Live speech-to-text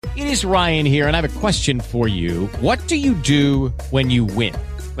It is Ryan here, and I have a question for you. What do you do when you win?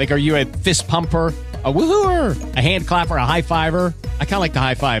 Like, are you a fist pumper, a woohooer, a hand clapper, a high fiver? I kind of like the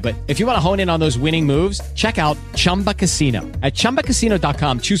high five, but if you want to hone in on those winning moves, check out Chumba Casino. At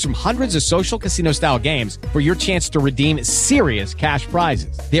ChumbaCasino.com, choose from hundreds of social casino-style games for your chance to redeem serious cash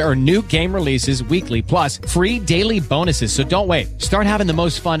prizes. There are new game releases weekly, plus free daily bonuses. So don't wait. Start having the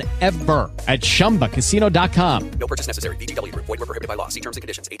most fun ever at ChumbaCasino.com. No purchase necessary. VGW Group. Void where prohibited by law. See terms and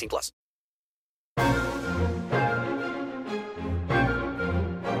conditions. 18 plus.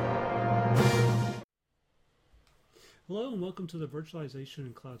 Hello and welcome to the Virtualization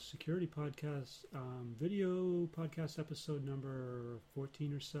and Cloud Security Podcast, video podcast episode number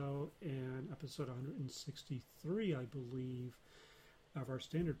 14 or so, and episode 163, I believe, of our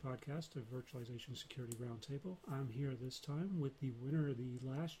standard podcast of Virtualization Security Roundtable. I'm here this time with the winner of the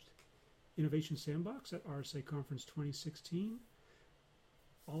last Innovation Sandbox at RSA Conference 2016,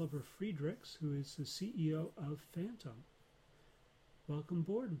 Oliver Friedrichs, who is the CEO of Phantom. Welcome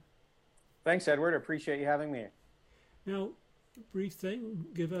aboard. Thanks, Edward. Appreciate you having me. Now, brief thing.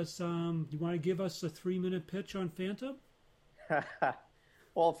 Give us. Do you want to give us a 3-minute pitch on Phantom?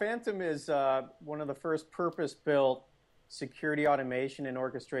 Well, Phantom is one of the first purpose-built security automation and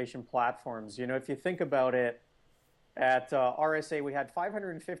orchestration platforms. You know, if you think about it, at RSA we had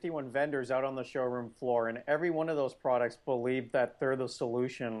 551 vendors out on the showroom floor, and every one of those products believed that they're the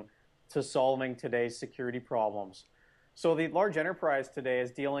solution to solving today's security problems. So the large enterprise today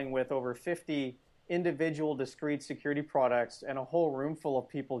is dealing with over 50 individual discrete security products and a whole room full of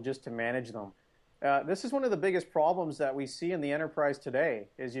people just to manage them. This is one of the biggest problems that we see in the enterprise today,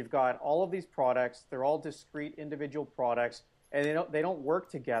 is you've got all of these products, they're all discrete individual products, and they don't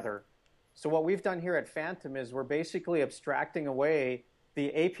work together. So what we've done here at Phantom is we're basically abstracting away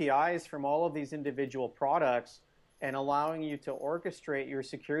the APIs from all of these individual products and allowing you to orchestrate your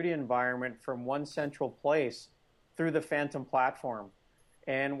security environment from one central place through the Phantom platform.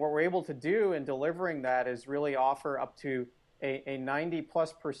 And what we're able to do in delivering that is really offer up to a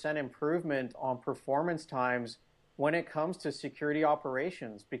 90+% improvement on performance times when it comes to security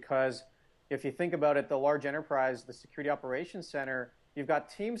operations. Because if you think about it, the large enterprise, the Security Operations Center, you've got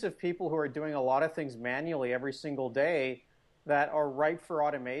teams of people who are doing a lot of things manually every single day that are ripe for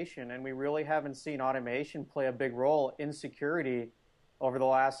automation. And we really haven't seen automation play a big role in security over the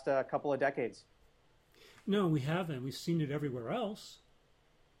last couple of decades. No, we haven't. We've seen it everywhere else,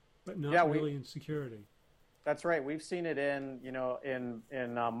 but not really in security. That's right. We've seen it in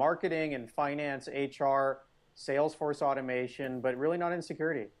marketing and finance, HR, Salesforce automation, but really not in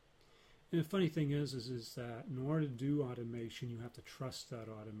security. And the funny thing is that in order to do automation, you have to trust that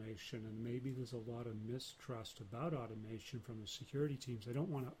automation, and maybe there's a lot of mistrust about automation from the security teams. They don't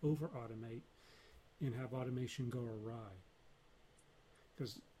want to over-automate and have automation go awry,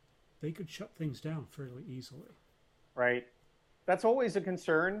 because they could shut things down fairly easily. Right. That's always a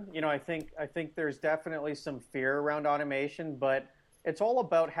concern. You know, I think there's definitely some fear around automation, but it's all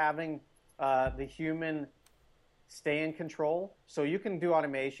about having the human stay in control. So you can do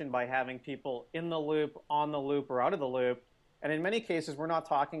automation by having people in the loop, on the loop, or out of the loop. And in many cases, we're not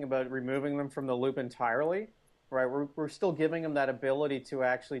talking about removing them from the loop entirely, right? We're still giving them that ability to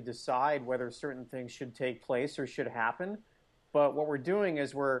actually decide whether certain things should take place or should happen. But what we're doing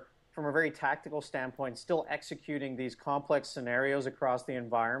is we're, from a very tactical standpoint, still executing these complex scenarios across the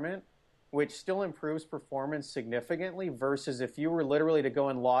environment, which still improves performance significantly versus if you were literally to go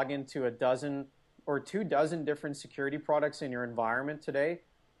and log into a dozen or 24 different security products in your environment today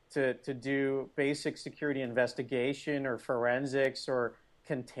to do basic security investigation or forensics or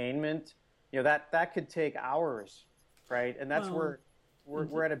containment. You know, that could take hours, right? And that's where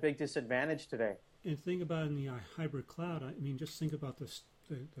we're at a big disadvantage today. And think about in the hybrid cloud, I mean, just think about the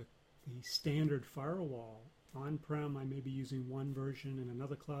standard firewall. On-prem, I may be using one version,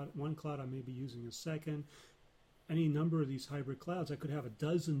 and one cloud I may be using a second. Any number of these hybrid clouds, I could have a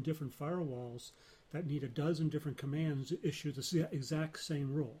dozen different firewalls that need a dozen different commands to issue the exact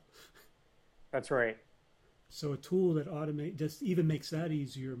same rule. That's right. So a tool that just even makes that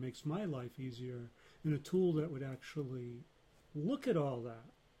easier, makes my life easier, and a tool that would actually look at all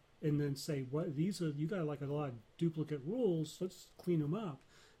that and then say, "What these are? You got like a lot of duplicate rules. Let's clean them up."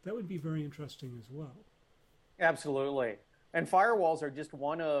 That would be very interesting as well. Absolutely. And firewalls are just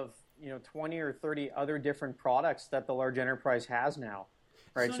one of 20 or 30 other different products that the large enterprise has now,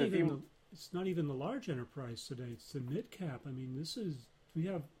 right? It's not even the large enterprise today. It's the mid-cap. I mean,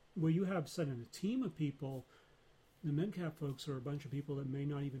 where you have suddenly a team of people. The mid-cap folks are a bunch of people that may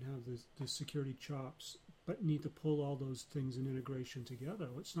not even have the security chops, but need to pull all those things in integration together.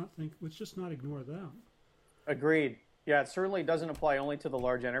 Let's just not ignore them. Agreed. Yeah, it certainly doesn't apply only to the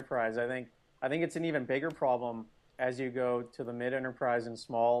large enterprise. I think it's an even bigger problem as you go to the mid enterprise and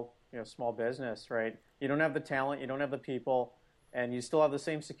small business, right? You don't have the talent, you don't have the people, and you still have the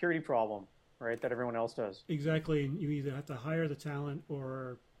same security problem, right, that everyone else does. Exactly, and you either have to hire the talent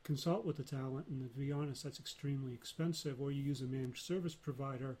or consult with the talent, and to be honest, that's extremely expensive, or you use a managed service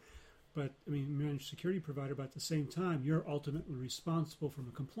provider, managed security provider, but at the same time, you're ultimately responsible from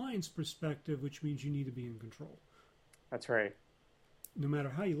a compliance perspective, which means you need to be in control. That's right. No matter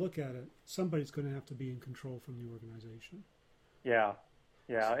how you look at it, somebody's going to have to be in control from the organization. Yeah,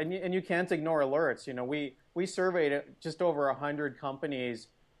 and you can't ignore alerts. We surveyed just over 100 companies,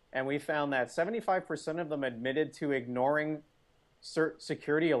 and we found that 75% of them admitted to ignoring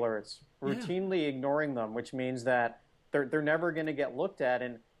security alerts, routinely ignoring them, which means that they're never going to get looked at,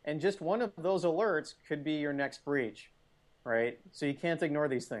 and just one of those alerts could be your next breach, right? So you can't ignore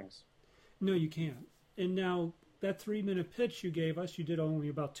these things. No, you can't. And now, that 3-minute pitch you gave us, you did only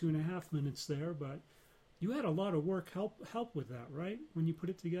about 2.5 minutes there, but you had a lot of work help with that, right? When you put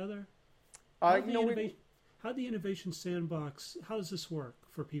it together? How'd the Innovation Sandbox, how does this work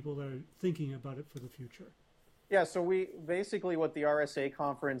for people that are thinking about it for the future? Yeah, so we basically what the RSA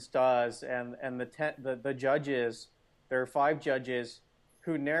conference does, and the judges, there are 5 judges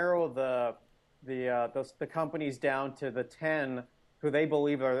who narrow the companies down to the 10 who they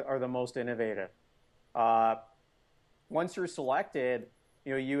believe are the most innovative. Once you're selected,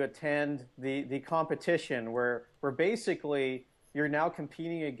 you attend the competition where basically you're now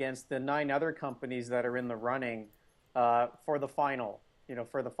competing against the 9 other companies that are in the running for the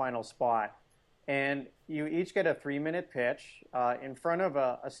final spot. And you each get a 3-minute pitch in front of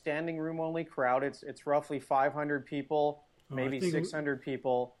a standing room only crowd. It's roughly 500 people, maybe 600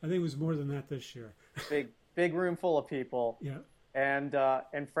 people. I think it was more than that this year. big room full of people. Yeah.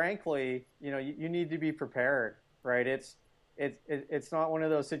 And frankly, you need to be prepared, right? It's not one of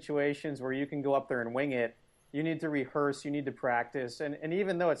those situations where you can go up there and wing it. You need to rehearse, you need to practice. And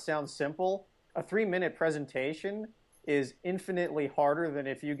even though it sounds simple, a 3-minute presentation is infinitely harder than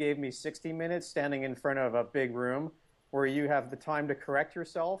if you gave me 60 minutes standing in front of a big room where you have the time to correct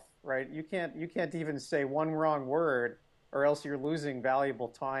yourself, right? You can't even say one wrong word or else you're losing valuable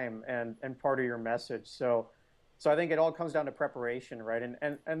time and part of your message. So I think it all comes down to preparation, right?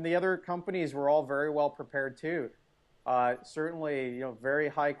 And the other companies were all very well prepared too. Certainly, very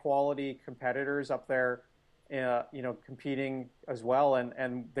high quality competitors up there, competing as well,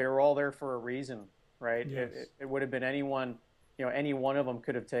 and they were all there for a reason, right? Yes. It would have been anyone, any one of them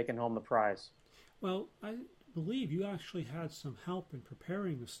could have taken home the prize. Well, I believe you actually had some help in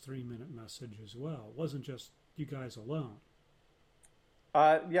preparing this 3-minute message as well. It wasn't just you guys alone.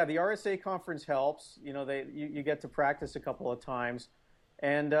 Yeah, the RSA conference helps. You get to practice a couple of times,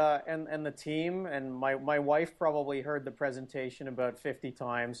 and the team and my wife probably heard the presentation about 50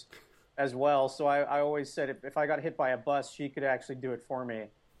 times as well. So I always said if I got hit by a bus, she could actually do it for me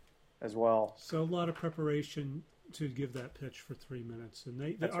as well. So a lot of preparation to give that pitch for 3 minutes, and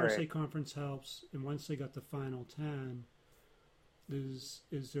the RSA conference helps. And once they got the final 10.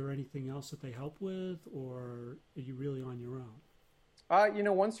 Is there anything else that they help with, or are you really on your own?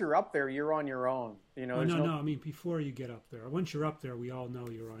 Once you're up there, you're on your own. No. I mean, before you get up there. Once you're up there, we all know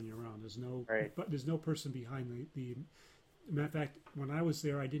you're on your own. There's no person behind the. Matter of fact, when I was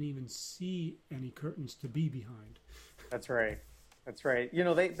there, I didn't even see any curtains to be behind. That's right.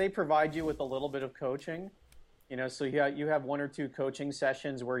 They provide you with a little bit of coaching. So you have 1 or 2 coaching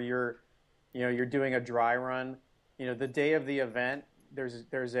sessions where you're doing a dry run. The day of the event,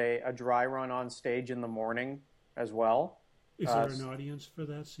 there's a dry run on stage in the morning as well. Is there an audience for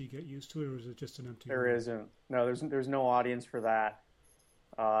that, so you get used to it, or is it just an empty room? There isn't. No, there's no audience for that.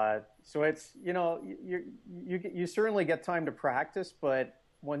 So it's you certainly get time to practice, but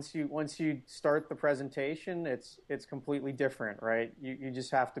once you start the presentation, it's completely different, right? You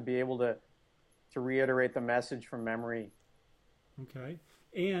just have to be able to reiterate the message from memory. Okay.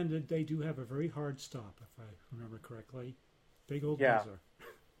 And they do have a very hard stop, if I remember correctly. Big old buzzer.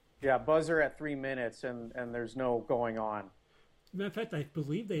 Yeah, buzzer at 3 minutes, and there's no going on. Matter of fact, I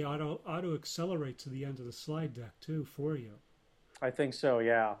believe they auto accelerate to the end of the slide deck too for you. I think so.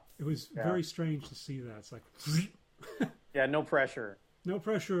 Yeah. It was very strange to see that. It's like. Yeah, no pressure. No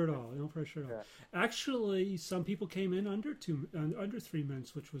pressure at all. Yeah. Actually, some people came in under 3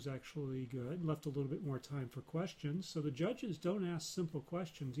 minutes, which was actually good. Left a little bit more time for questions. So the judges don't ask simple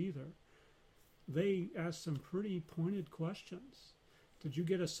questions either. They ask some pretty pointed questions. Did you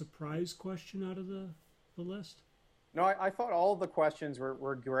get a surprise question out of the list? No, I thought all of the questions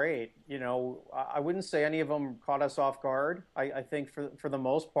were great. I wouldn't say any of them caught us off guard. I think for the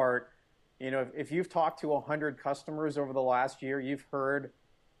most part, If you've talked to 100 customers over the last year, you've heard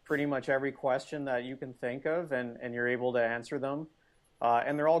pretty much every question that you can think of, and you're able to answer them.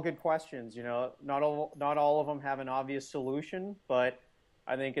 And they're all good questions. Not all of them have an obvious solution, but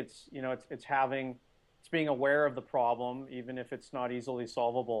I think it's being aware of the problem, even if it's not easily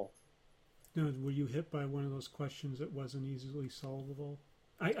solvable. Now, were you hit by one of those questions that wasn't easily solvable?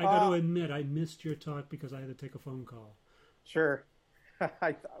 I got to admit, I missed your talk because I had to take a phone call. Sure.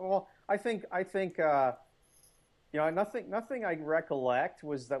 I think nothing I recollect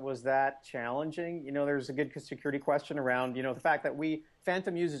was that challenging. There's a good security question around the fact that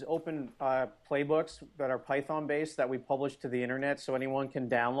Phantom uses open playbooks that are Python based that we publish to the internet, so anyone can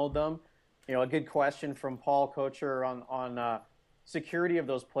download them. A good question from Paul Kocher on security of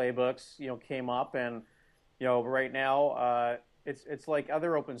those playbooks came up, and right now it's like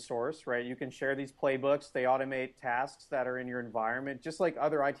other open source, right? You can share these playbooks. They automate tasks that are in your environment, just like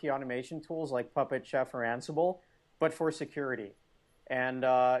other IT automation tools like Puppet, Chef, or Ansible, but for security. And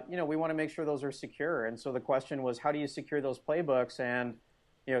we want to make sure those are secure. And so the question was, how do you secure those playbooks? And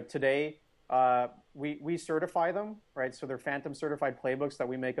today we certify them, right? So they're Phantom certified playbooks that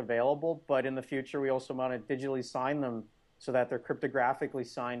we make available. But in the future, we also want to digitally sign them so that they're cryptographically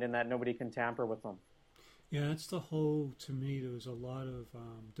signed and that nobody can tamper with them. Yeah, that's to me, there was a lot of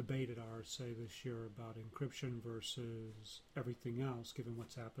debate at RSA this year about encryption versus everything else, given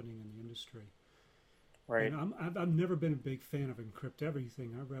what's happening in the industry. Right. And I've never been a big fan of encrypt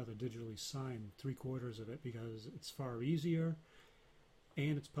everything. I'd rather digitally sign 3/4 of it because it's far easier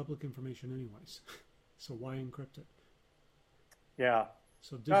and it's public information anyways. So why encrypt it? Yeah.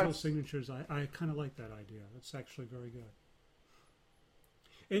 So digital signatures, I kind of like that idea. That's actually very good.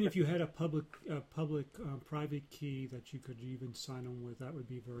 And if you had a private key that you could even sign on with, that would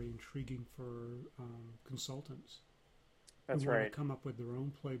be very intriguing for consultants. That's who right. want to come up with their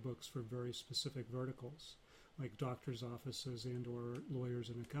own playbooks for very specific verticals, like doctors' offices and/or lawyers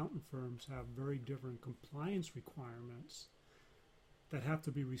and accountant firms have very different compliance requirements that have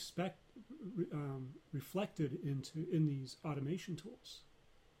to be reflected in these automation tools.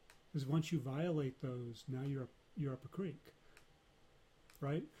 Because once you violate those, now you're up a creek.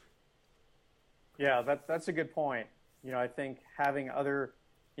 Right? Yeah, that's a good point. I think having other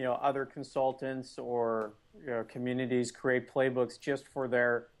consultants or communities create playbooks just for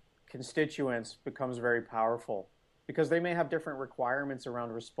their constituents becomes very powerful because they may have different requirements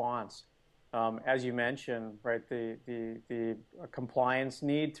around response. As you mentioned, right, the compliance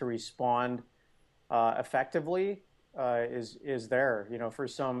need to respond effectively is there. For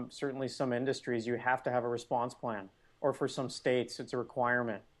certainly some industries, you have to have a response plan. Or for some states, it's a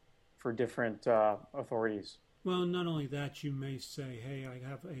requirement for different authorities. Well, not only that, you may say, hey,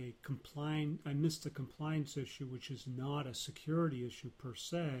 I missed a compliance issue, which is not a security issue per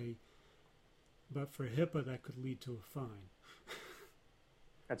se, but for HIPAA, that could lead to a fine.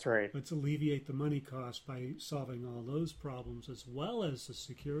 That's right. Let's alleviate the money cost by solving all those problems as well as the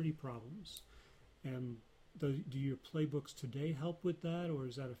security problems. And do your playbooks today help with that, or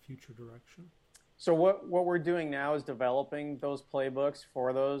is that a future direction? So what we're doing now is developing those playbooks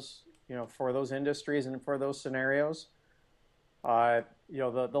for those industries and for those scenarios. The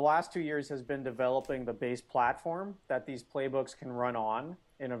last 2 years has been developing the base platform that these playbooks can run on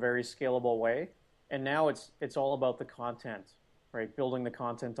in a very scalable way, and now it's all about the content, right? Building the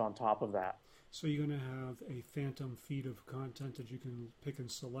content on top of that. So you're going to have a Phantom feed of content that you can pick and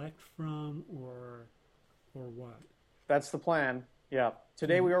select from, or what? That's the plan. Yeah.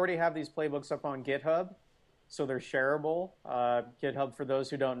 Today we already have these playbooks up on GitHub, so they're shareable. GitHub, for those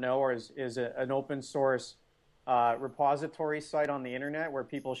who don't know, is an open source repository site on the internet where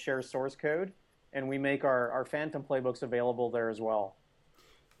people share source code, and we make our Phantom playbooks available there as well.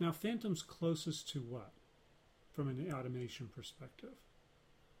 Now, Phantom's closest to what, from an automation perspective?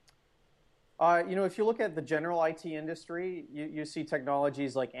 If you look at the general IT industry, you see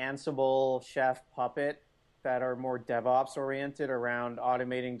technologies like Ansible, Chef, Puppet, that are more DevOps oriented around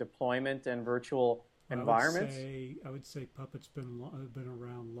automating deployment and virtual environments. I would say Puppet's been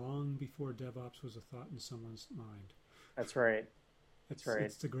around long before DevOps was a thought in someone's mind. That's right.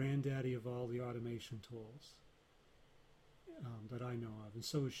 It's the granddaddy of all the automation tools that I know of, and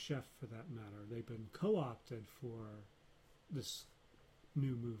so is Chef for that matter. They've been co-opted for this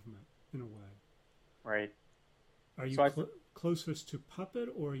new movement in a way. Right. Are you closest to Puppet,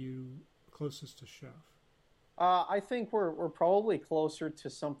 or are you closest to Chef? I think we're probably closer to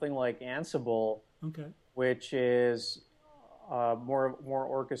something like Ansible, okay, which is more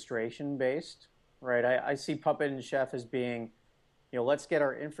orchestration based, right? I see Puppet and Chef as being, let's get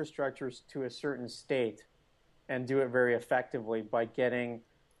our infrastructures to a certain state and do it very effectively by getting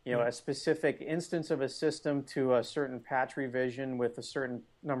a specific instance of a system to a certain patch revision with a certain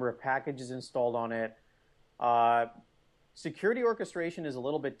number of packages installed on it. Security orchestration is a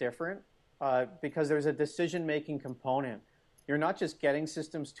little bit different because there's a decision-making component. You're not just getting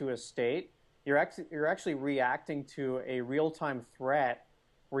systems to a state, you're actually reacting to a real-time threat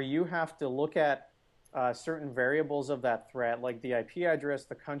where you have to look at certain variables of that threat, like the IP address,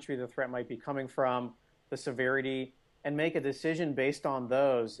 the country the threat might be coming from, the severity, and make a decision based on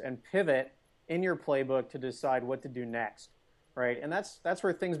those and pivot in your playbook to decide what to do next, right? And that's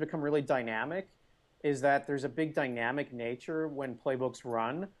where things become really dynamic, is that there's a big dynamic nature when playbooks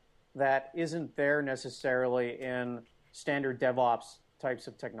run that isn't there necessarily in standard DevOps types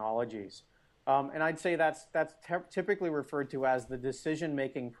of technologies. And I'd say that's typically referred to as the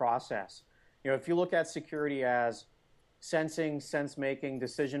decision-making process. If you look at security as sensing, sense-making,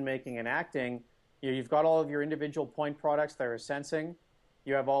 decision-making, and acting, you've got all of your individual point products that are sensing.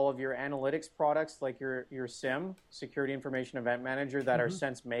 You have all of your analytics products like your SIEM, Security Information Event Manager, that are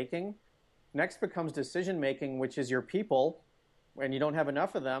sense-making. Next becomes decision-making, which is your people, and you don't have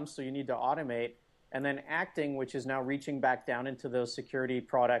enough of them, so you need to automate. And then acting, which is now reaching back down into those security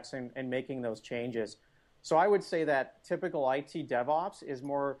products and making those changes. So I would say that typical IT DevOps is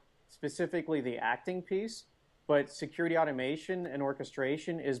more specifically the acting piece, but security automation and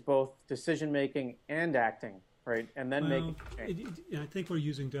orchestration is both decision-making and acting, right? And then making change. I think we're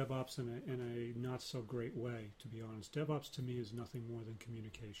using DevOps in a not so great way, to be honest. DevOps to me is nothing more than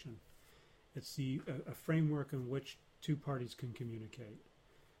communication. It's a framework in which two parties can communicate.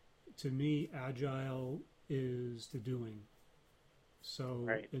 To me, Agile is the doing. So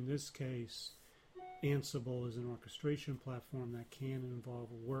in this case, Ansible is an orchestration platform that can involve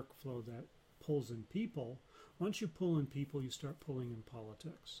a workflow that pulls in people. Once you pull in people, you start pulling in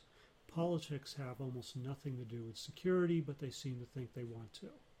politics. Politics have almost nothing to do with security, but they seem to think they want to.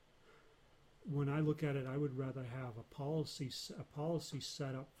 When I look at it, I would rather have a policy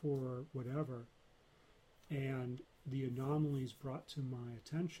set up for whatever, and the anomalies brought to my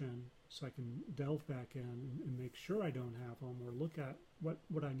attention so I can delve back in and make sure I don't have them, or look at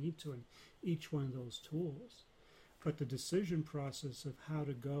what I need to in each one of those tools. But the decision process of how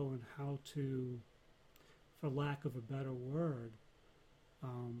to go and how to, for lack of a better word,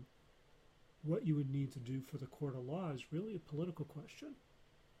 what you would need to do for the court of law is really a political question.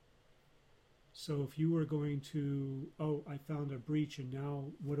 So if you were going to, I found a breach and now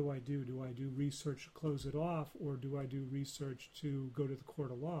what do I do? Do I do research to close it off, or do I do research to go to the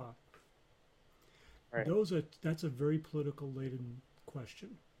court of law? Right. That's a very political laden question,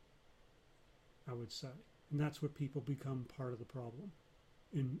 I would say. And that's where people become part of the problem,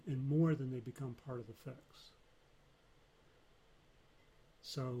 and more than they become part of the fix.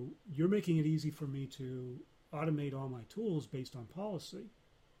 So you're making it easy for me to automate all my tools based on policy.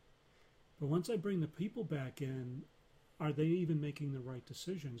 But once I bring the people back in, are they even making the right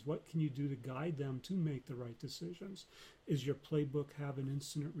decisions? What can you do to guide them to make the right decisions? Is your playbook have an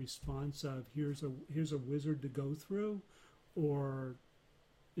incident response of here's a wizard to go through, or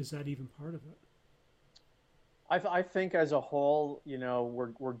is that even part of it? I think as a whole,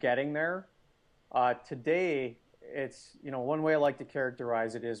 we're getting there. Today, it's one way I like to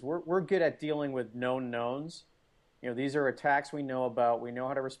characterize it is we're good at dealing with known knowns. These are attacks we know about. We know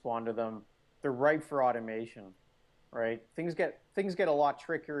how to respond to them. They're ripe for automation, right? Things get a lot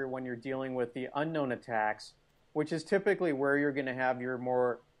trickier when you're dealing with the unknown attacks, which is typically where you're going to have your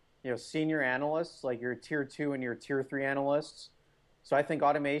more senior analysts, like your tier 2 and your tier 3 analysts. So I think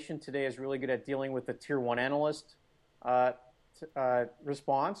automation today is really good at dealing with the tier 1 analyst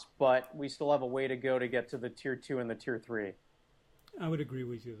response, but we still have a way to go to get to the tier 2 and the tier 3. I would agree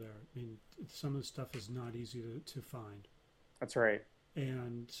with you there. I mean, some of the stuff is not easy to find. That's right.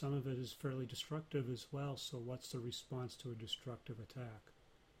 And some of it is fairly destructive as well. So what's the response to a destructive attack?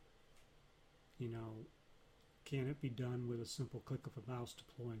 Can it be done with a simple click of a mouse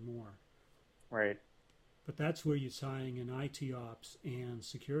deploying more? Right. But that's where you're tying in IT ops and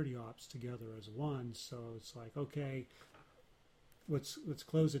security ops together as one. So it's like, okay, let's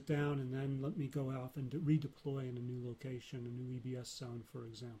close it down, and then let me go off and redeploy in a new location, a new EBS zone, for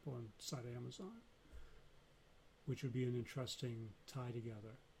example, inside Amazon, which would be an interesting tie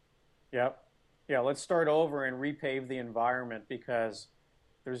together. Yep. Yeah, let's start over and repave the environment because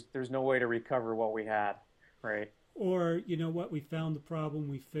there's no way to recover what we had, right? Or, we found the problem,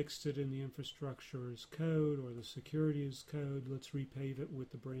 we fixed it in the infrastructure as code or the security as code, let's repave it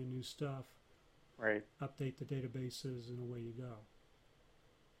with the brand new stuff. Right. Update the databases, and away you go.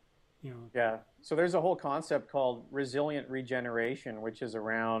 Yeah. So there's a whole concept called resilient regeneration, which is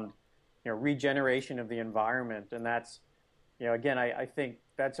around, regeneration of the environment. And that's, again, I think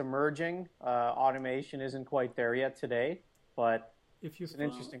that's emerging. Automation isn't quite there yet today, but it's an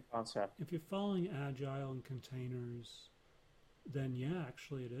interesting concept. If you're following Agile and containers, then yeah,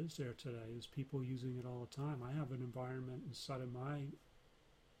 actually it is there today. There's people using it all the time. I have an environment inside of my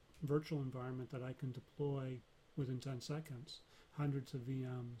virtual environment that I can deploy within 10 seconds. Hundreds of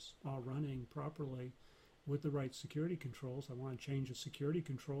VMs all running properly with the right security controls. I want to change a security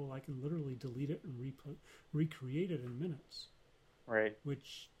control, I can literally delete it and recreate it in minutes. Right.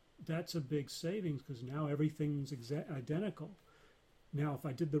 Which, that's a big savings because now everything's identical. Now, if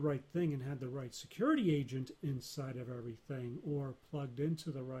I did the right thing and had the right security agent inside of everything or plugged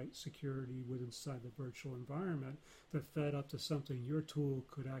into the right security with inside the virtual environment that fed up to something your tool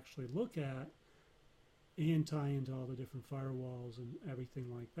could actually look at and tie into all the different firewalls and everything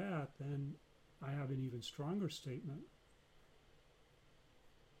like that, then I have an even stronger statement.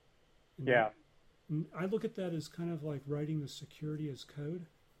 And yeah. I look at that as kind of like writing the security as code.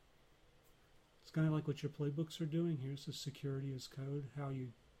 It's kind of like what your playbooks are doing. Here's the security as code, how you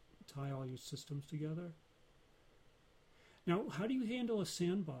tie all your systems together. Now, how do you handle a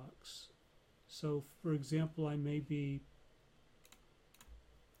sandbox? So, for example, I may be...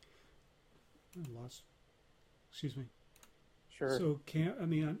 Excuse me. Sure. So,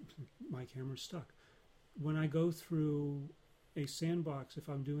 my camera's stuck. When I go through a sandbox, if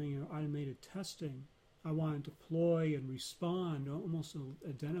I'm doing an automated testing, I want to deploy and respond almost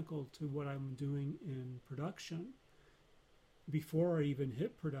identical to what I'm doing in production. Before I even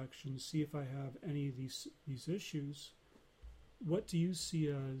hit production, see if I have any of these issues. What do you see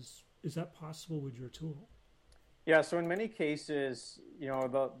as, is that possible with your tool? Yeah, so in many cases,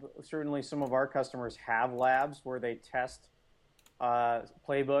 certainly some of our customers have labs where they test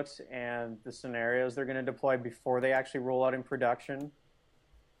playbooks and the scenarios they're going to deploy before they actually roll out in production.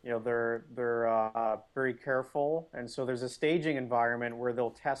 They're very careful, and so there's a staging environment where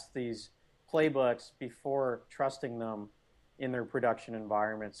they'll test these playbooks before trusting them in their production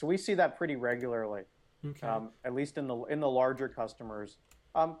environment. So we see that pretty regularly, okay. At least in the larger customers.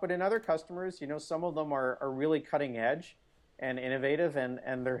 But in other customers, some of them are really cutting edge and innovative,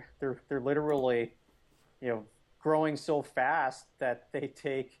 and they're literally, growing so fast that they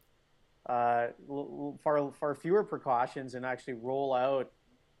take far fewer precautions and actually roll out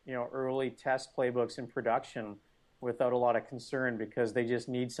early test playbooks in production without a lot of concern because they just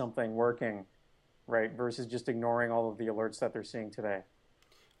need something working, right, versus just ignoring all of the alerts that they're seeing today.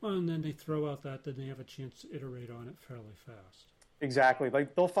 Well, and then they throw out that, then they have a chance to iterate on it fairly fast. Exactly.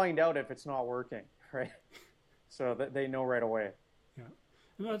 Like, they'll find out if it's not working, right? So that they know right away. Yeah.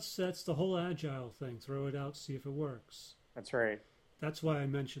 And that's the whole Agile thing. Throw it out, see if it works. That's right. That's why I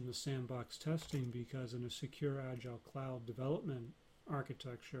mentioned the sandbox testing, because in a secure Agile cloud development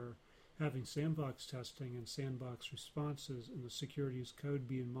architecture, having sandbox testing and sandbox responses and the security as code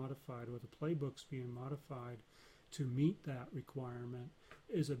being modified or the playbooks being modified to meet that requirement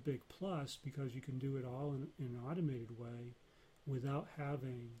is a big plus, because you can do it all in an automated way without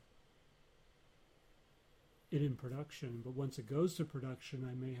having it in production. But once it goes to production,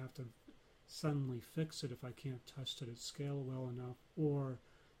 I may have to suddenly fix it if I can't test it at scale well enough or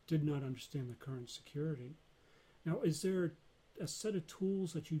did not understand the current security. Now, is there a set of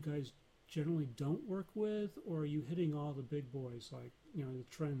tools that you guys generally don't work with, or are you hitting all the big boys like, the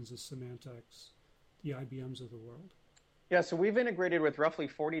Trends, the Symantec's, the IBMs of the world? Yeah, so we've integrated with roughly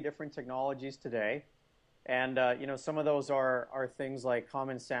 40 different technologies today. And, some of those are things like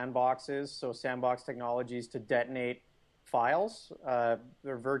common sandboxes, so sandbox technologies to detonate files.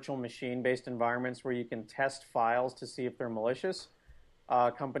 They're virtual machine-based environments where you can test files to see if they're malicious.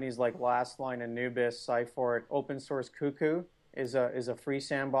 Companies like Lastline, Anubis, Cyfort, open source Cuckoo is a free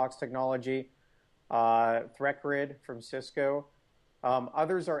sandbox technology. ThreatGrid from Cisco.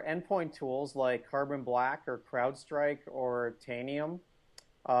 Others are endpoint tools like Carbon Black or CrowdStrike or Tanium.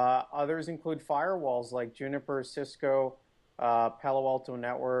 Others include firewalls like Juniper, Cisco, Palo Alto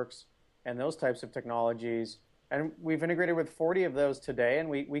Networks, and those types of technologies. And we've integrated with 40 of those today, and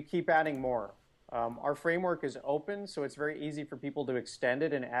we keep adding more. Our framework is open, so it's very easy for people to extend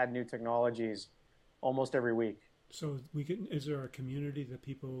it and add new technologies almost every week. So is there a community that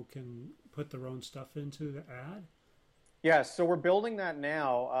people can put their own stuff into to add? Yes, so we're building that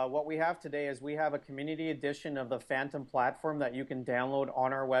now. What we have today is we have a community edition of the Phantom platform that you can download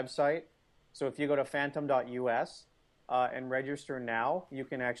on our website. So if you go to phantom.us and register now, you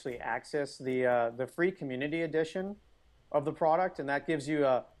can actually access the free community edition of the product, and that gives you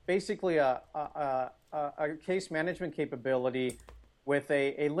basically a case management capability with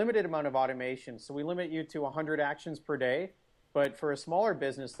a limited amount of automation. So we limit you to 100 actions per day, but for a smaller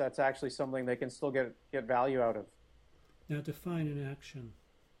business, that's actually something they can still get value out of. Now define an action.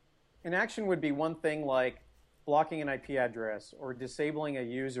 an action would be one thing like blocking an IP address or disabling a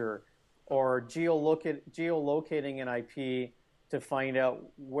user or geolocating an IP to find out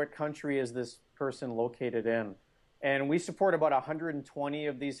what country is this person located in. And we support about 120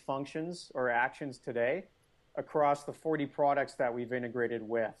 of these functions or actions today across the 40 products that we've integrated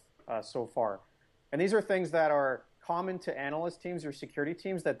with so far. And these are things that are common to analyst teams or security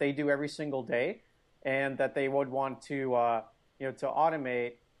teams that they do every single day, and that they would want to to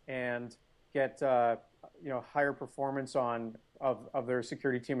automate and get higher performance of their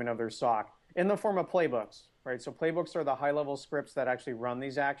security team and of their SOC in the form of playbooks, right? So playbooks are the high-level scripts that actually run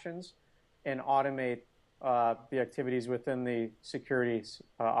these actions and automate the activities within the security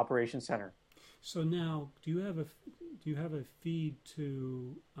operations center. So now, do you have a feed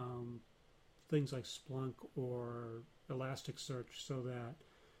to things like Splunk or Elasticsearch so that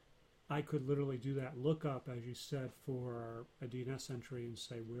I could literally do that lookup, as you said, for a DNS entry and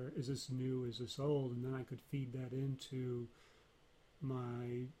say, where is this new, is this old? And then I could feed that into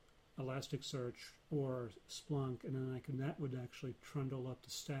my Elasticsearch or Splunk, and then that would actually trundle up the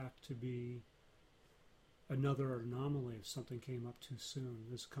stack to be another anomaly if something came up too soon.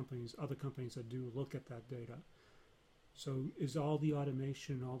 There's other companies that do look at that data. So is all the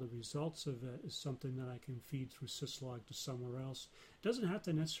automation, all the results of it, is something that I can feed through syslog to somewhere else? It doesn't have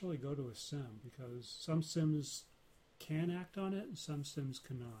to necessarily go to a SIM, because some SIMs can act on it and some SIMs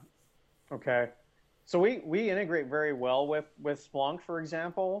cannot. Okay. So we integrate very well with Splunk, for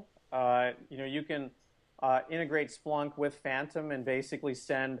example. You can integrate Splunk with Phantom and basically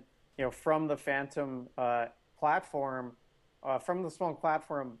send from the Phantom platform, from the Splunk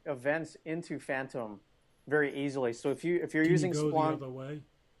platform, events into Phantom very easily. So if you're using Splunk, the other way?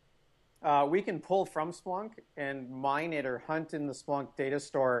 We can pull from Splunk and mine it or hunt in the Splunk data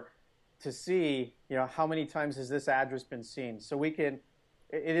store to see how many times has this address been seen. So it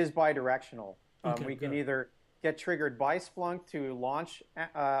is bidirectional. We can either get triggered by Splunk to launch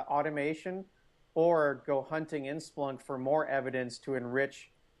automation, or go hunting in Splunk for more evidence to enrich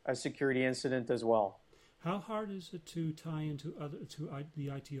a security incident as well. How hard is it to tie into the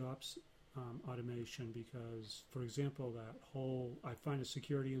IT ops automation? Because, for example, I find a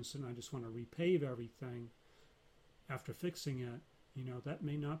security incident, I just want to repave everything after fixing it. That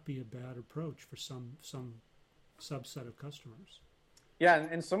may not be a bad approach for some subset of customers. Yeah,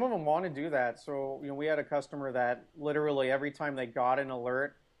 and some of them want to do that. So we had a customer that literally every time they got an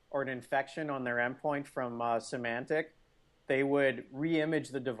alert or an infection on their endpoint from Symantec, they would re-image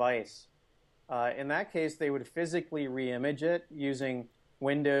the device. In that case, they would physically re-image it using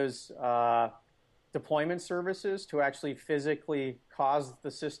Windows deployment services to actually physically cause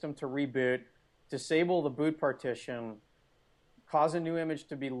the system to reboot, disable the boot partition, cause a new image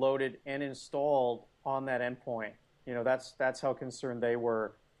to be loaded and installed on that endpoint. That's how concerned they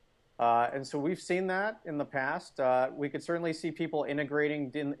were. And so we've seen that in the past. We could certainly see people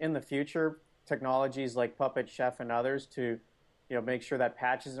integrating in the future technologies like Puppet, Chef, and others to make sure that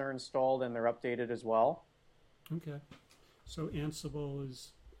patches are installed and they're updated as well. Okay. So Ansible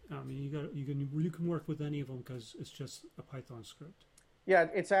is, you can work with any of them because it's just a Python script. Yeah,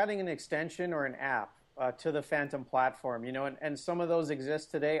 it's adding an extension or an app to the Phantom platform. And some of those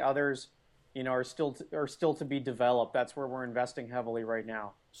exist today. Others, are still to be developed. That's where we're investing heavily right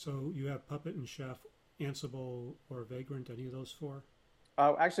now. So you have Puppet and Chef, Ansible, or Vagrant. Any of those four?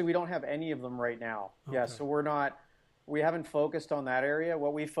 Actually, we don't have any of them right now. Okay. Yeah, so we haven't focused on that area.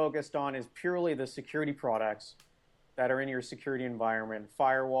 What we focused on is purely the security products that are in your security environment: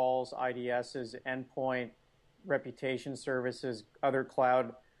 firewalls, IDSs, endpoint, reputation services, other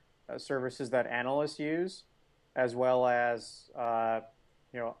cloud services that analysts use, as well as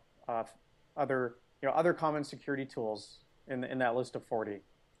other common security tools in that list of 40.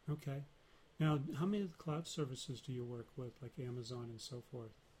 Okay. Now, how many of the cloud services do you work with, like Amazon and so forth?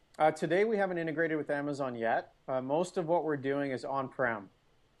 Today, we haven't integrated with Amazon yet. Most of what we're doing is on-prem.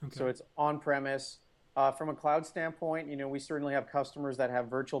 Okay. So it's on-premise. From a cloud standpoint, we certainly have customers that have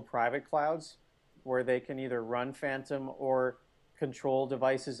virtual private clouds where they can either run Phantom or control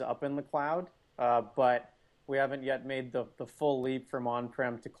devices up in the cloud. But we haven't yet made the full leap from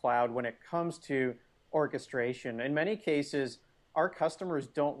on-prem to cloud when it comes to orchestration. In many cases, our customers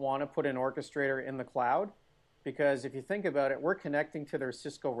don't want to put an orchestrator in the cloud because if you think about it, we're connecting to their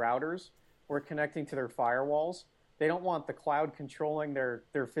Cisco routers, we're connecting to their firewalls. They don't want the cloud controlling their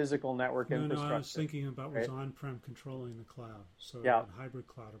physical network infrastructure. No, I was thinking about was on-prem controlling the cloud. So yeah, a hybrid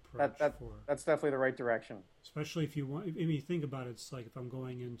cloud approach. That's definitely the right direction. Especially if you want, if you think about it, it's like if I'm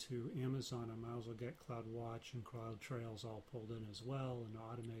going into Amazon, I might as well get CloudWatch and CloudTrails all pulled in as well and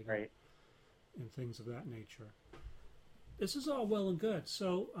automated and things of that nature. This is all well and good.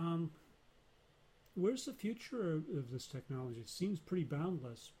 So, where's the future of this technology? It seems pretty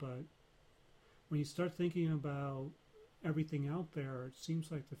boundless, but when you start thinking about everything out there, it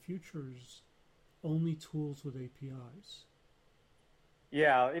seems like the future's only tools with APIs.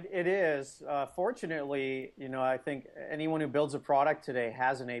 Yeah, it is. Fortunately, I think anyone who builds a product today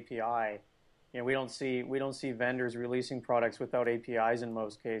has an API. We don't see vendors releasing products without APIs in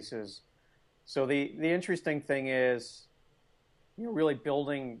most cases. So the interesting thing is, really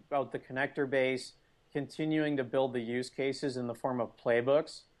building out the connector base, continuing to build the use cases in the form of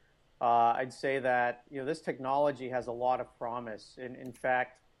playbooks. I'd say that this technology has a lot of promise. In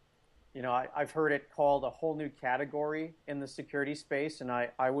fact, I've heard it called a whole new category in the security space, and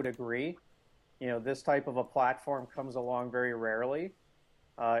I would agree. This type of a platform comes along very rarely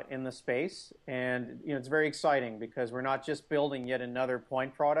in the space, and it's very exciting because we're not just building yet another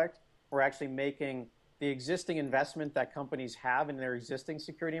point product. We're actually making the existing investment that companies have in their existing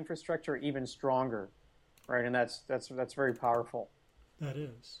security infrastructure even stronger, right? And that's very powerful.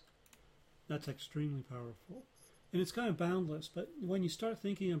 That's extremely powerful. And it's kind of boundless, but when you start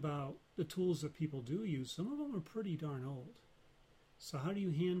thinking about the tools that people do use, some of them are pretty darn old. So how do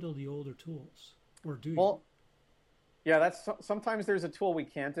you handle the older tools? Or do you? Well, yeah, sometimes there's a tool we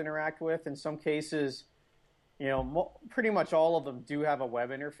can't interact with. In some cases, pretty much all of them do have a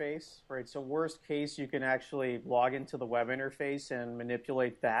web interface, right? So worst case, you can actually log into the web interface and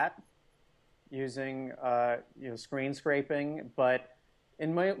manipulate that using screen scraping. But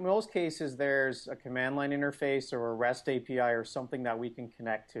in most cases, there's a command line interface or a REST API or something that we can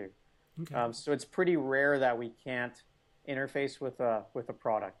connect to. Okay. So it's pretty rare that we can't interface with a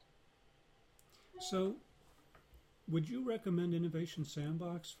product. So would you recommend Innovation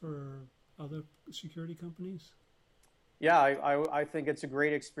Sandbox for other security companies? Yeah, I think it's a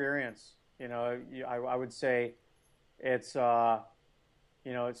great experience. I would say it's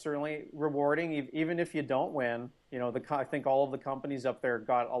it's certainly rewarding, even if you don't win. I think all of the companies up there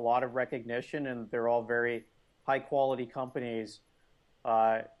got a lot of recognition, and they're all very high quality companies,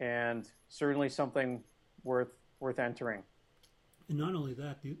 and certainly something worth entering. And not only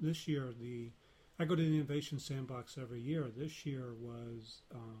that, this year I go to the Innovation Sandbox every year. This year was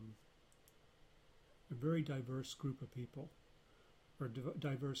a very diverse group of people, or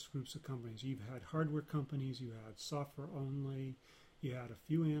diverse groups of companies. You've had hardware companies, you had software only, you had a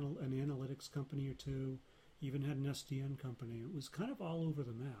few an analytics company or two, you even had an SDN company. It was kind of all over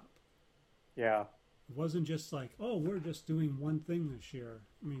the map. Yeah. It wasn't just like, oh, we're just doing one thing this year.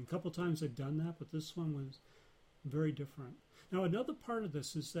 I mean, a couple times they've done that, but this one was very different. Now, another part of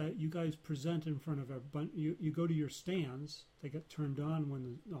this is that you guys present in front of a bunch. You go to your stands. They get turned on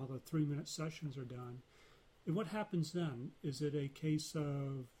when all the 3-minute sessions are done. And what happens then? Is it a case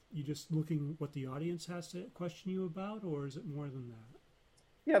of you just looking what the audience has to question you about, or is it more than that?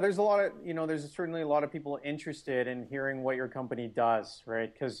 Yeah, there's a lot of, there's certainly a lot of people interested in hearing what your company does,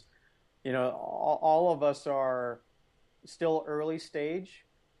 right? Because, all of us are still early stage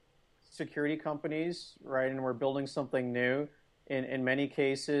security companies, right? And we're building something new. In many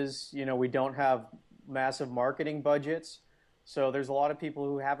cases, we don't have massive marketing budgets. So there's a lot of people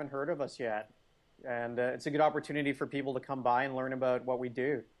who haven't heard of us yet. And it's a good opportunity for people to come by and learn about what we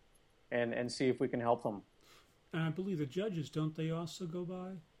do and see if we can help them. And I believe the judges, don't they also go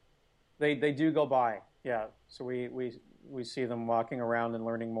by? They do go by, yeah. So we see them walking around and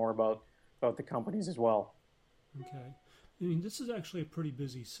learning more about the companies as well. Okay. I mean, this is actually a pretty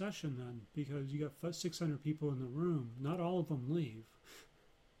busy session then, because you got 600 people in the room. Not all of them leave.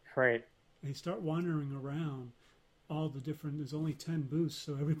 Right. They start wandering around all the different. There's only 10 booths,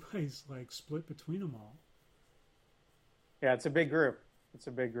 so everybody's like split between them all. Yeah, it's a big group.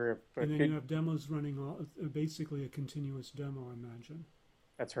 But and then you have demos running, basically a continuous demo, I imagine.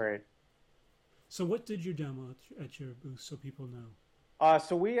 That's right. So what did you demo at your booth so people know?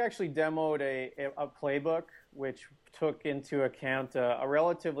 So we actually demoed a playbook which took into account a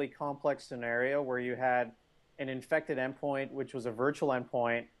relatively complex scenario where you had an infected endpoint, which was a virtual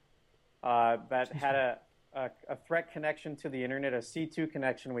endpoint that had a threat connection to the internet, a C2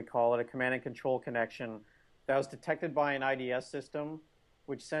 connection we call it, a command and control connection that was detected by an IDS system,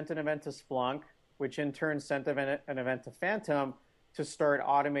 which sent an event to Splunk, which in turn sent an event to Phantom to start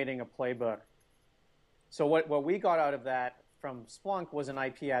automating a playbook. So what we got out of that from Splunk was an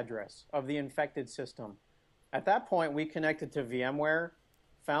IP address of the infected system. At that point, we connected to VMware,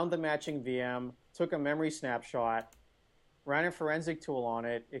 found the matching VM, took a memory snapshot, ran a forensic tool on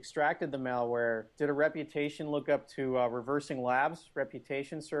it, extracted the malware, did a reputation lookup to Reversing Labs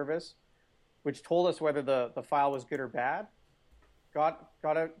reputation service, which told us whether the file was good or bad. Got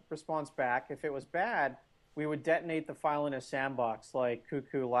a response back. If it was bad, we would detonate the file in a sandbox like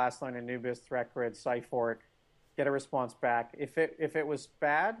Cuckoo, Last Line, Anubis, ThreatGrid, Cyfort, get a response back. If it was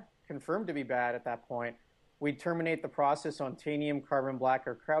bad, confirmed to be bad at that point, we'd terminate the process on Tanium, Carbon Black,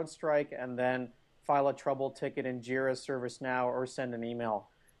 or CrowdStrike, and then file a trouble ticket in Jira, ServiceNow, or send an email.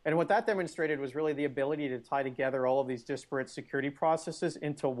 And what that demonstrated was really the ability to tie together all of these disparate security processes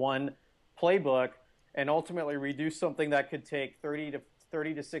into one playbook and ultimately reduce something that could take 30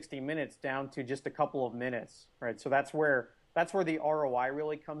 to 60 minutes down to just a couple of minutes, right? So that's where the ROI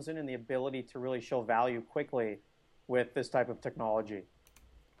really comes in, and the ability to really show value quickly with this type of technology.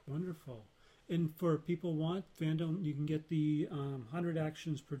 Wonderful. And for people want Phantom, you can get the 100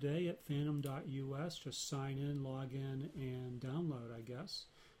 actions per day at phantom.us. Just sign in, log in, and download, I guess.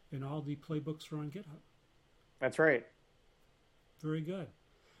 And all the playbooks are on GitHub. That's right. Very good.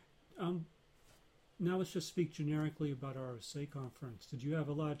 Now let's just speak generically about our RSA conference. Did you have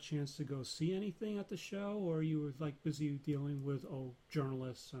a lot of chance to go see anything at the show, or you were like busy dealing with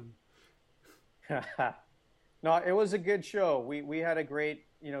journalists and? No, it was a good show. We had a great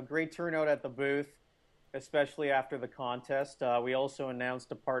turnout at the booth, especially after the contest. We also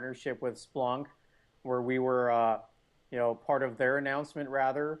announced a partnership with Splunk, where we were part of their announcement,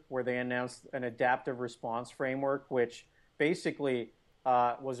 rather, where they announced an adaptive response framework, which basically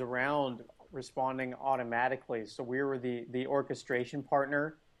was around responding automatically. So we were the orchestration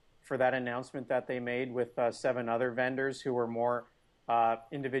partner for that announcement that they made with 7 other vendors who were more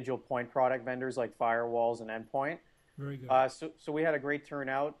individual point product vendors like firewalls and endpoint. Very good. So we had a great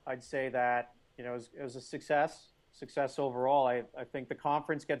turnout. I'd say that it was a success overall. I think the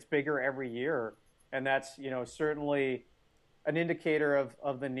conference gets bigger every year, and that's certainly an indicator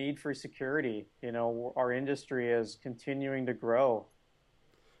of the need for security. Our industry is continuing to grow.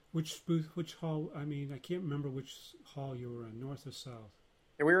 Which booth, which hall? I mean, I can't remember which hall you were in, north or south.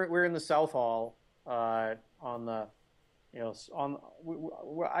 Yeah, we were in the South Hall on the.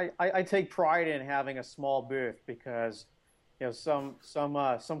 I take pride in having a small booth because,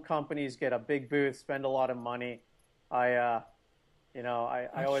 some companies get a big booth, spend a lot of money. I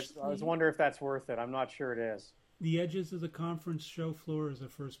always wonder if that's worth it. I'm not sure it is. The edges of the conference show floor is the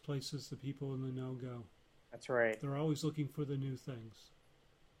first places the people in the know go. That's right. They're always looking for the new things.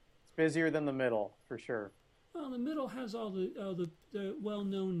 It's busier than the middle, for sure. Well, the middle has all the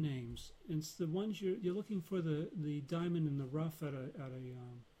well-known names. It's the ones you're looking for, the diamond in the rough at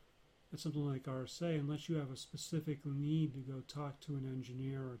something like RSA, unless you have a specific need to go talk to an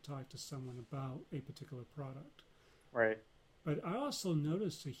engineer or talk to someone about a particular product. Right. But I also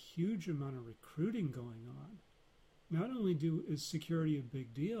noticed a huge amount of recruiting going on. Not only is security a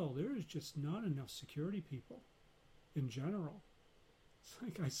big deal, there is just not enough security people in general. It's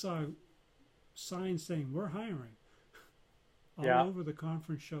like I saw signs saying we're hiring all over the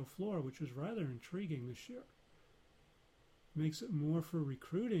conference show floor, which was rather intriguing this year. Makes it more for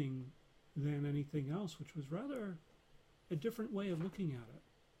recruiting than anything else, which was rather a different way of looking at it.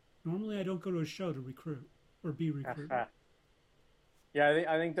 Normally I don't go to a show to recruit or be recruited. Yeah,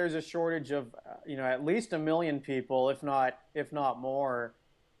 I think there's a shortage of at least 1 million people, if not more,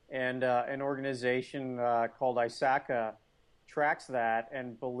 and an organization called RSAC tracks that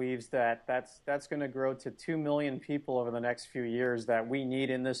and believes that that's going to grow to 2 million people over the next few years that we need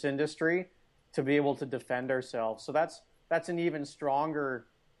in this industry to be able to defend ourselves. So that's an even stronger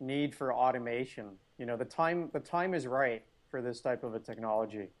need for automation. The time is right for this type of a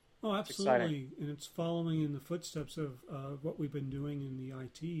technology. Oh, absolutely. And it's following in the footsteps of what we've been doing in the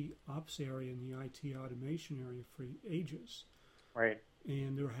IT ops area and the IT automation area for ages. Right.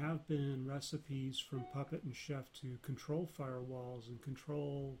 And there have been recipes from Puppet and Chef to control firewalls and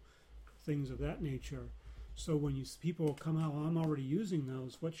control things of that nature. So when people come out, well, I'm already using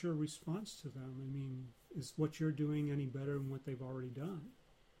those, what's your response to them? I mean, is what you're doing any better than what they've already done?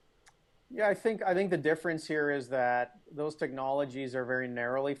 Yeah, I think the difference here is that those technologies are very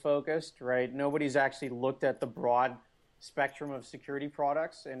narrowly focused, right? Nobody's actually looked at the broad spectrum of security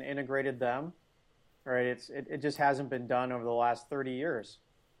products and integrated them, right? It just hasn't been done over the last 30 years,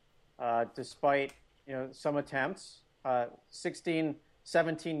 despite some attempts. 16,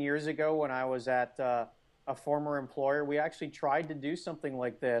 17 years ago, when I was at a former employer, we actually tried to do something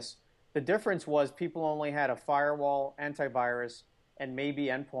like this. The difference was people only had a firewall, antivirus, and maybe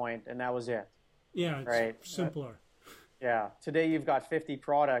endpoint, and that was it. Yeah, it's right? simpler. Yeah. Today you've got 50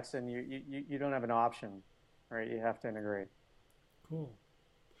 products, and you don't have an option, right? You have to integrate. Cool.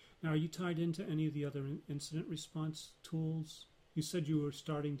 Now, are you tied into any of the other incident response tools? You said you were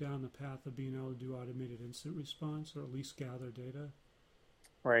starting down the path of being able to do automated incident response, or at least gather data.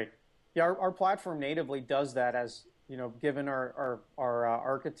 Right. Yeah, our platform natively does that. As given our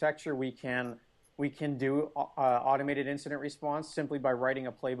architecture, we can we can do automated incident response simply by writing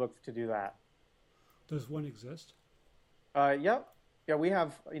a playbook to do that. Does one exist? Yeah, we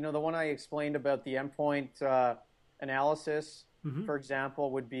have, the one I explained about the endpoint analysis, for example,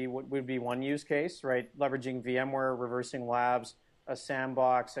 would be one use case, right? Leveraging VMware, reversing labs, a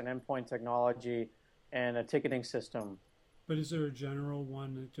sandbox, an endpoint technology, and a ticketing system. But is there a general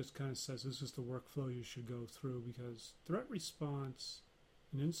one that just kind of says this is the workflow you should go through? Because threat response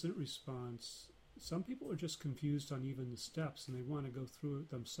and incident response, some people are just confused on even the steps, and they want to go through it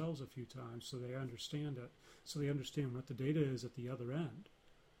themselves a few times so they understand it, so they understand what the data is at the other end.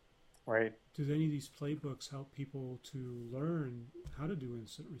 Right. Do any of these playbooks help people to learn how to do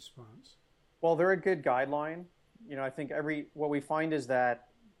incident response? Well, they're a good guideline. I think what we find is that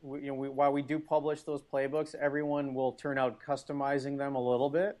while we do publish those playbooks, everyone will turn out customizing them a little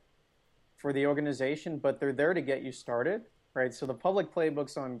bit for the organization, but they're there to get you started, right? So the public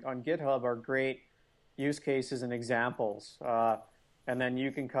playbooks on GitHub are great use cases and examples, and then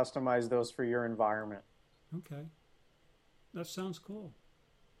you can customize those for your environment. Okay. That sounds cool.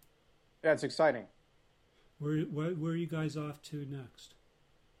 Yeah, it's exciting. Where are you guys off to next?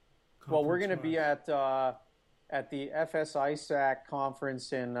 Well, we're going to be at the RSAC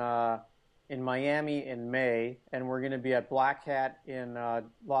conference in Miami in May, and we're going to be at Black Hat in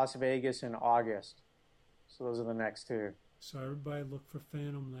Las Vegas in August. So those are the next two. So everybody look for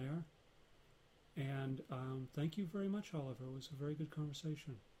Phantom there. And thank you very much, Oliver. It was a very good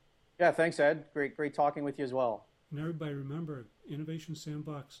conversation. Yeah, thanks, Ed. Great talking with you as well. And everybody remember, Innovation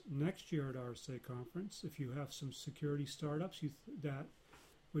Sandbox next year at RSA Conference. If you have some security startups that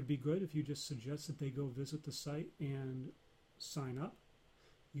would be good, if you just suggest that they go visit the site and sign up.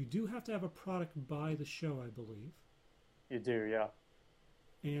 You do have to have a product by the show, I believe. You do, yeah.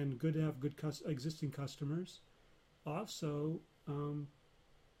 And good to have good existing customers. Also,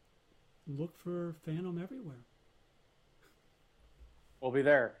 look for Phantom everywhere. We'll be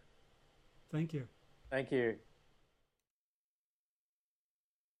there. Thank you. Thank you.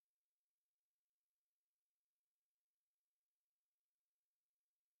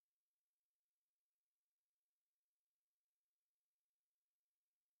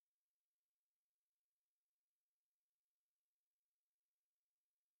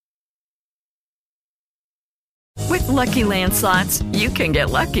 With Lucky Land Slots, you can get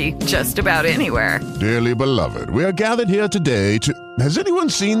lucky just about anywhere. Dearly beloved, we are gathered here today to... Has anyone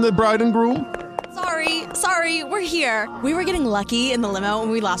seen the bride and groom? Sorry, we're here. We were getting lucky in the limo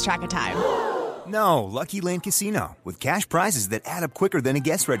and we lost track of time. No, Lucky Land Casino, with cash prizes that add up quicker than a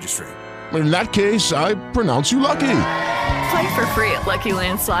guest registry. In that case, I pronounce you lucky. Play for free at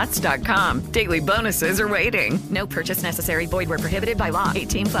LuckyLandSlots.com. Daily bonuses are waiting. No purchase necessary. Void where prohibited by law.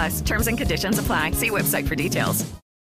 18+. Terms and conditions apply. See website for details.